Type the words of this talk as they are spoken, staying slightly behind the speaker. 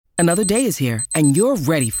Another day is here, and you're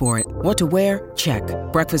ready for it. What to wear? Check.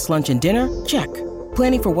 Breakfast, lunch, and dinner? Check.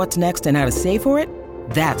 Planning for what's next and how to save for it?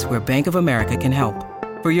 That's where Bank of America can help.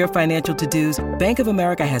 For your financial to-dos, Bank of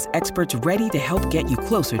America has experts ready to help get you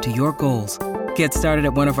closer to your goals. Get started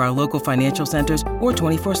at one of our local financial centers or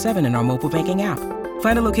 24/7 in our mobile banking app.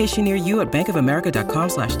 Find a location near you at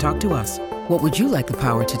bankofamerica.com/talktous. What would you like the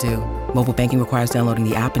power to do? Mobile banking requires downloading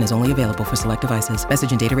the app and is only available for select devices.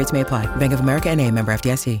 Message and data rates may apply. Bank of America N.A., member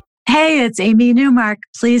FDIC. Hey, it's Amy Newmark.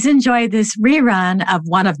 Please enjoy this rerun of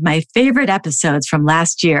one of my favorite episodes from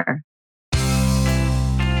last year.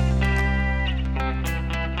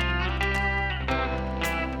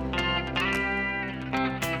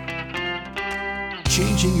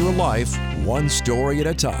 Changing your life one story at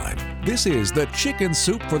a time. This is the Chicken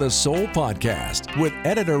Soup for the Soul podcast with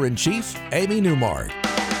Editor-in-Chief Amy Newmark.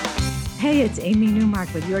 Hey, it's Amy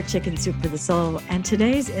Newmark with your Chicken Soup for the Soul, and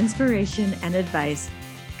today's inspiration and advice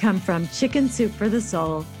come from Chicken Soup for the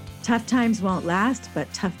Soul. Tough times won't last,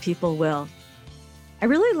 but tough people will. I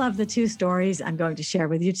really love the two stories I'm going to share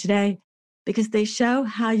with you today because they show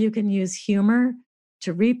how you can use humor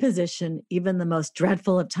to reposition even the most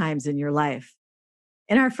dreadful of times in your life.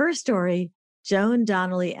 In our first story, Joan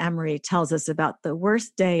Donnelly Emery tells us about the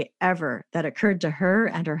worst day ever that occurred to her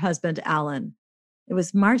and her husband, Alan. It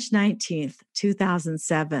was March 19th,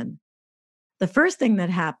 2007. The first thing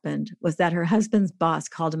that happened was that her husband's boss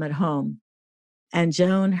called him at home, and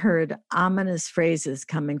Joan heard ominous phrases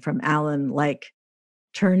coming from Alan like,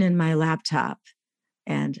 "Turn in my laptop,"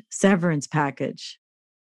 and "severance package."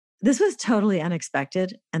 This was totally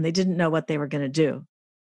unexpected, and they didn't know what they were going to do.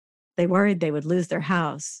 They worried they would lose their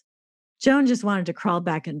house. Joan just wanted to crawl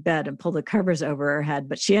back in bed and pull the covers over her head,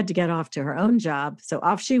 but she had to get off to her own job, so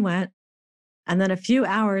off she went. And then a few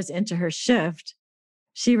hours into her shift,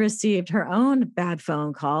 she received her own bad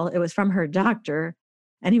phone call. It was from her doctor,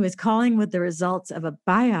 and he was calling with the results of a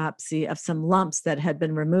biopsy of some lumps that had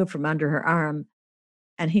been removed from under her arm.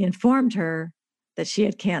 And he informed her that she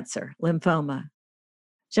had cancer, lymphoma.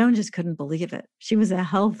 Joan just couldn't believe it. She was a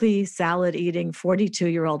healthy, salad-eating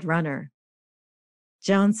 42-year-old runner.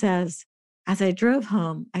 Joan says, "As I drove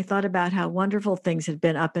home, I thought about how wonderful things had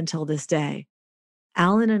been up until this day.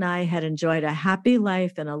 Alan and I had enjoyed a happy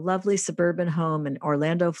life in a lovely suburban home in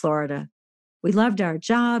Orlando, Florida. We loved our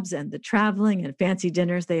jobs and the traveling and fancy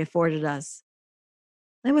dinners they afforded us.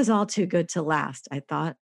 It was all too good to last, I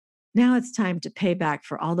thought. Now it's time to pay back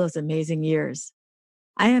for all those amazing years.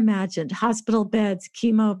 I imagined hospital beds,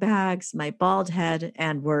 chemo bags, my bald head,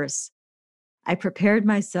 and worse. I prepared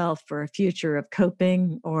myself for a future of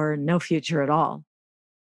coping or no future at all."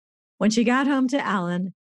 When she got home to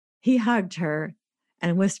Alan, he hugged her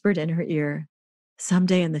and whispered in her ear,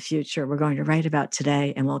 "Someday in the future, we're going to write about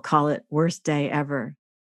today and we'll call it Worst Day Ever."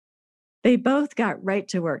 They both got right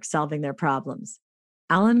to work solving their problems.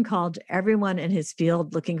 Alan called everyone in his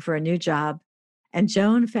field looking for a new job, and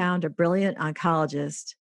Joan found a brilliant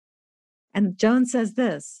oncologist. And Joan says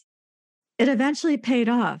this, "It eventually paid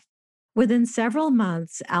off. Within several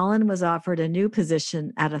months, Alan was offered a new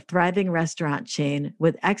position at a thriving restaurant chain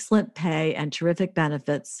with excellent pay and terrific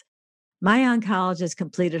benefits. My oncologist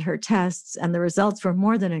completed her tests, and the results were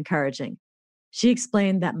more than encouraging. She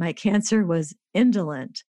explained that my cancer was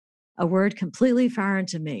indolent, a word completely foreign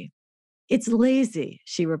to me. It's lazy,"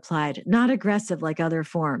 she replied, "not aggressive like other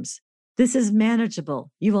forms. This is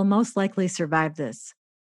manageable. You will most likely survive this."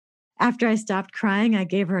 After I stopped crying, I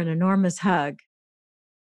gave her an enormous hug.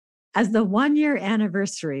 As the 1-year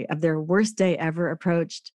anniversary of their worst day ever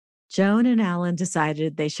approached, Joan and Alan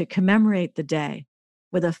decided they should commemorate the day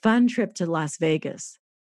with a fun trip to Las Vegas.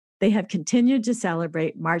 They have continued to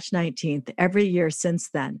celebrate March 19th every year since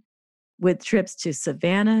then, with trips to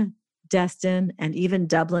Savannah, Destin, and even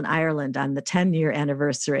Dublin, Ireland on the 10-year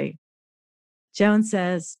anniversary. Joan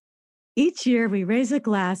says, "Each year we raise a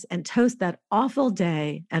glass and toast that awful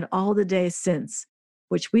day and all the days since,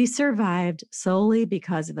 which we survived solely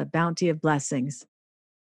because of a bounty of blessings.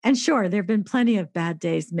 And sure, there have been plenty of bad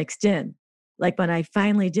days mixed in, like when I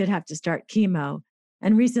finally did have to start chemo,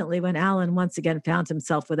 and recently when Alan once again found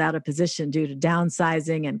himself without a position due to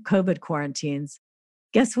downsizing and COVID quarantines.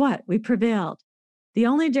 Guess what? We prevailed. The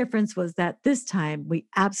only difference was that this time we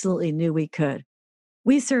absolutely knew we could.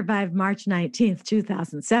 We survived March 19th,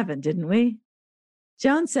 2007, didn't we?"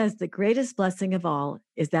 Joan says the greatest blessing of all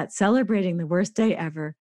is that celebrating the worst day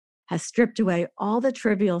ever has stripped away all the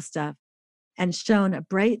trivial stuff and shone a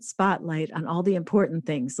bright spotlight on all the important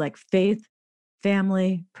things like faith,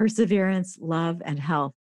 family, perseverance, love, and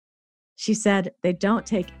health. She said they don't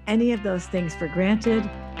take any of those things for granted,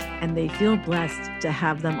 and they feel blessed to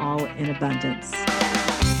have them all in abundance.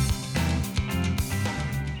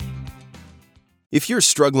 If you're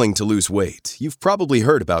struggling to lose weight, you've probably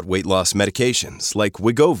heard about weight loss medications like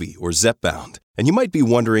Wegovy or Zepbound, and you might be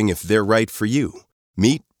wondering if they're right for you.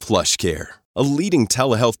 Meet PlushCare, a leading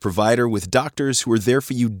telehealth provider with doctors who are there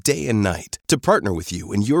for you day and night to partner with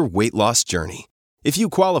you in your weight loss journey. If you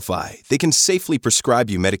qualify, they can safely prescribe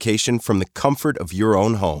you medication from the comfort of your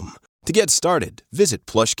own home. To get started, visit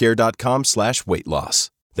plushcare.com/weightloss.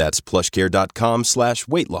 That's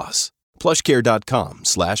plushcare.com/weightloss.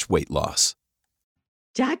 plushcare.com/weightloss.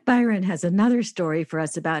 Jack Byron has another story for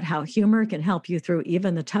us about how humor can help you through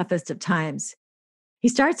even the toughest of times. He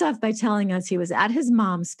starts off by telling us he was at his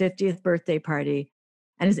mom's 50th birthday party,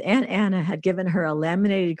 and his Aunt Anna had given her a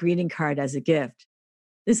laminated greeting card as a gift.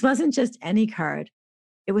 This wasn't just any card.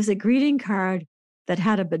 It was a greeting card that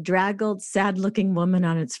had a bedraggled, sad-looking woman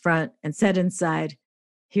on its front and said inside,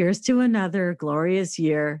 "Here's to another glorious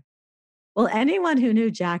year." Well, anyone who knew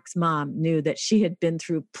Jack's mom knew that she had been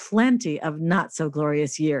through plenty of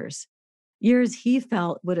not-so-glorious years. Years he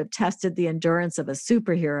felt would have tested the endurance of a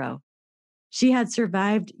superhero. She had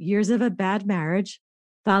survived years of a bad marriage,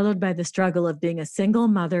 followed by the struggle of being a single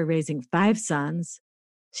mother raising 5 sons.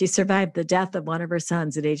 She survived the death of one of her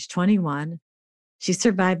sons at age 21. She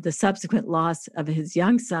survived the subsequent loss of his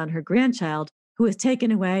young son, her grandchild, who was taken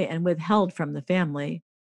away and withheld from the family.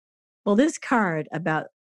 Well, this card about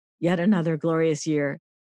yet another glorious year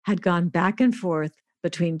had gone back and forth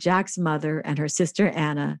between Jack's mother and her sister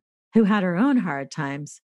Anna, who had her own hard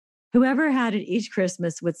times. Whoever had it each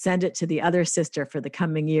Christmas would send it to the other sister for the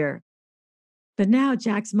coming year. But now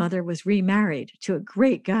Jack's mother was remarried to a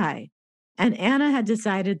great guy, and Anna had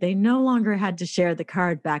decided they no longer had to share the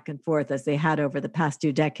card back and forth as they had over the past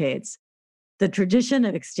 2 decades. The tradition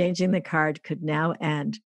of exchanging the card could now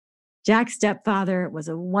end. Jack's stepfather was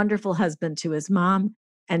a wonderful husband to his mom,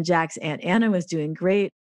 and Jack's Aunt Anna was doing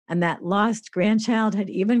great, and that lost grandchild had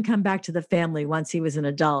even come back to the family once he was an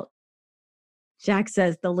adult. Jack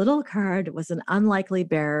says the little card was an unlikely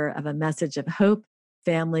bearer of a message of hope,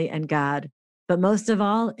 family, and God, but most of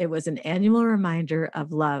all, it was an annual reminder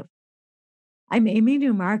of love. I'm Amy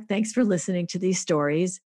Newmark. Thanks for listening to these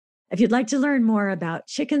stories. If you'd like to learn more about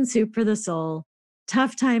Chicken Soup for the Soul,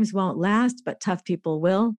 tough times won't last, but tough people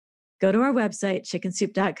will, go to our website,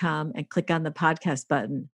 chickensoup.com, and click on the podcast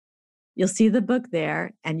button. You'll see the book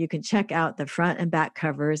there, and you can check out the front and back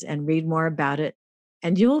covers and read more about it.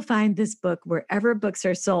 And you'll find this book wherever books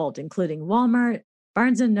are sold, including Walmart,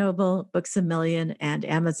 Barnes & Noble, Books A Million, and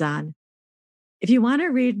Amazon. If you want to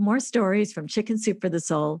read more stories from Chicken Soup for the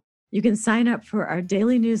Soul, you can sign up for our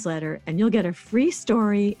daily newsletter, and you'll get a free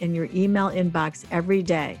story in your email inbox every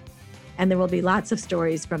day. And there will be lots of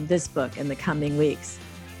stories from this book in the coming weeks.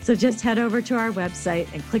 So just head over to our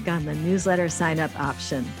website and click on the newsletter sign-up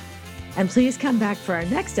option. And please come back for our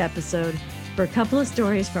next episode for a couple of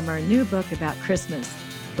stories from our new book about Christmas.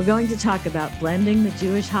 We're going to talk about blending the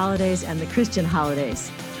Jewish holidays and the Christian holidays,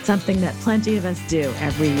 something that plenty of us do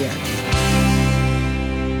every year.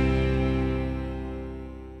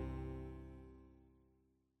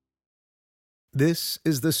 This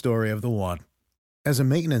is the story of the one. As a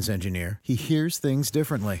maintenance engineer, he hears things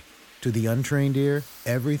differently. To the untrained ear,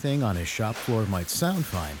 everything on his shop floor might sound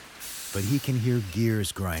fine, but he can hear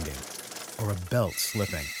gears grinding or a belt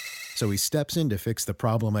slipping. So he steps in to fix the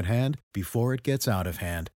problem at hand before it gets out of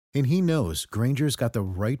hand. And he knows Grainger's got the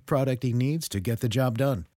right product he needs to get the job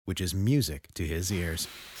done, which is music to his ears.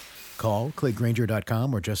 Call, click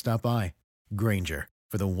Grainger.com, or just stop by. Grainger,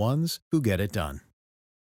 for the ones who get it done.